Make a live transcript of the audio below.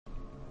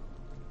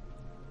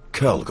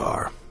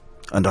Khelgar,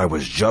 and I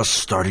was just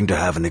starting to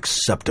have an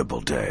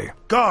acceptable day.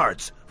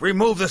 Guards,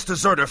 remove this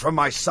deserter from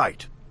my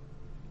sight.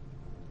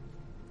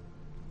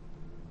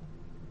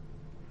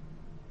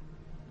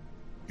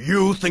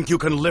 You think you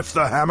can lift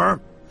the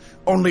hammer?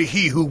 Only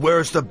he who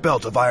wears the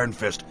belt of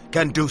Ironfist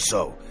can do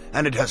so,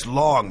 and it has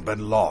long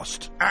been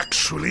lost.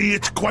 Actually,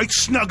 it's quite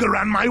snug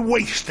around my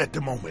waist at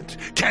the moment.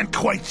 Can't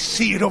quite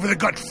see it over the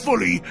gut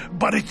fully,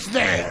 but it's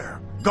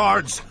there.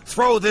 Guards,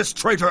 throw this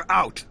traitor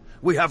out.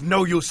 We have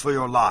no use for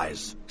your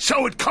lies.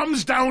 So it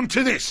comes down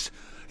to this.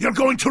 You're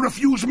going to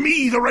refuse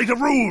me the right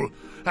of rule,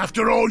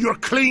 after all your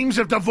claims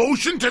of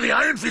devotion to the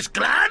Ironfist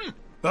clan?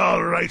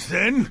 All right,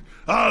 then.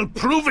 I'll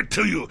prove it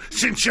to you,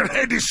 since your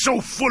head is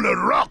so full of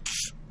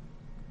rocks.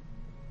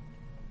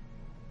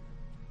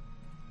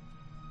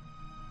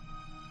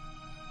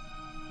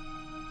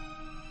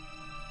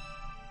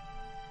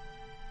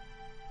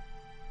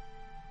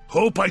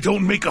 Hope I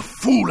don't make a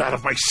fool out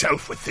of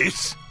myself with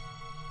this.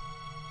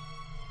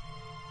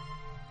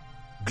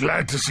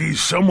 Glad to see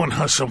someone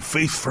has some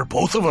faith for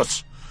both of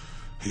us.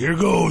 Here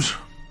goes.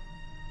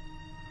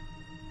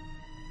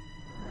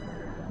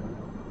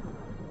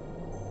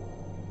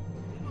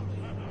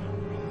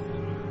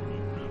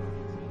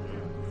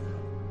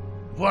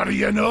 What do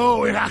you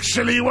know? It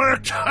actually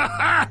worked!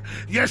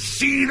 You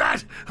see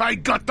that? I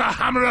got the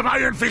hammer of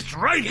Ironfist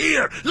right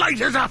here,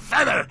 light as a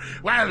feather!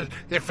 Well,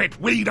 if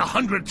it weighed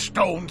 100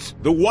 stones...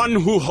 The one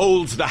who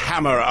holds the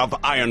hammer of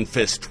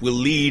Ironfist will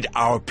lead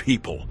our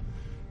people.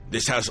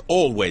 This has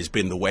always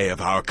been the way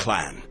of our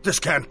clan. This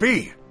can't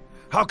be!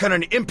 How can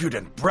an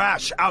impudent,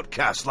 brash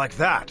outcast like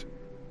that?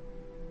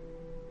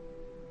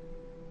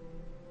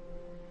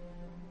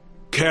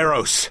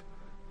 Keros,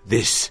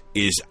 this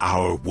is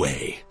our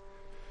way.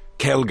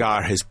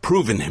 Khelgar has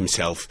proven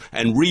himself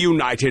and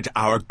reunited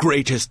our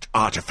greatest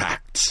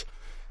artifacts.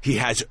 He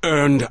has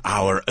earned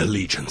our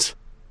allegiance.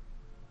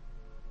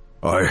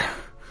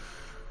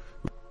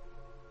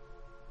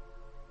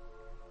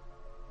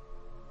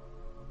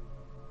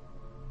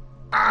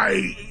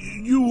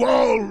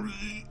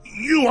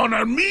 You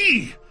honor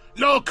me!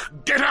 Look,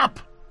 get up!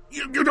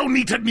 You don't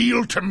need to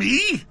kneel to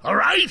me, all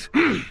right?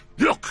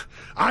 Look,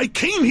 I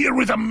came here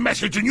with a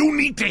message and you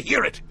need to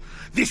hear it.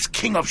 This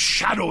King of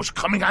Shadows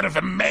coming out of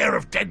the Mayor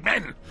of Dead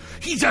Men.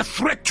 He's a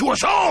threat to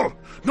us all,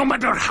 no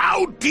matter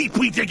how deep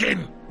we dig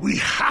in. We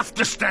have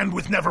to stand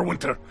with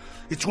Neverwinter.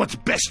 It's what's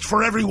best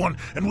for everyone,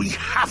 and we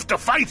have to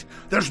fight.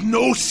 There's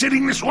no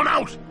sitting this one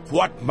out.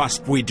 What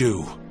must we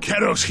do?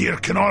 Keros here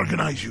can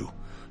organize you.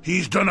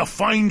 He's done a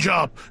fine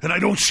job, and I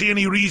don't see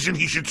any reason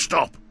he should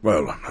stop.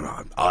 Well,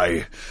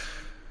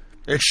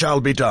 it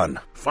shall be done.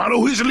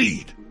 Follow his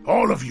lead,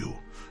 all of you,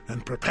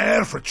 and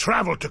prepare for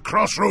travel to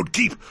Crossroad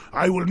Keep.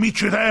 I will meet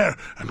you there,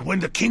 and when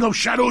the King of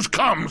Shadows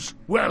comes,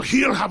 well,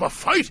 he'll have a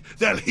fight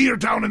they'll hear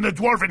down in the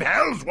Dwarven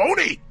Hells,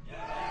 won't he?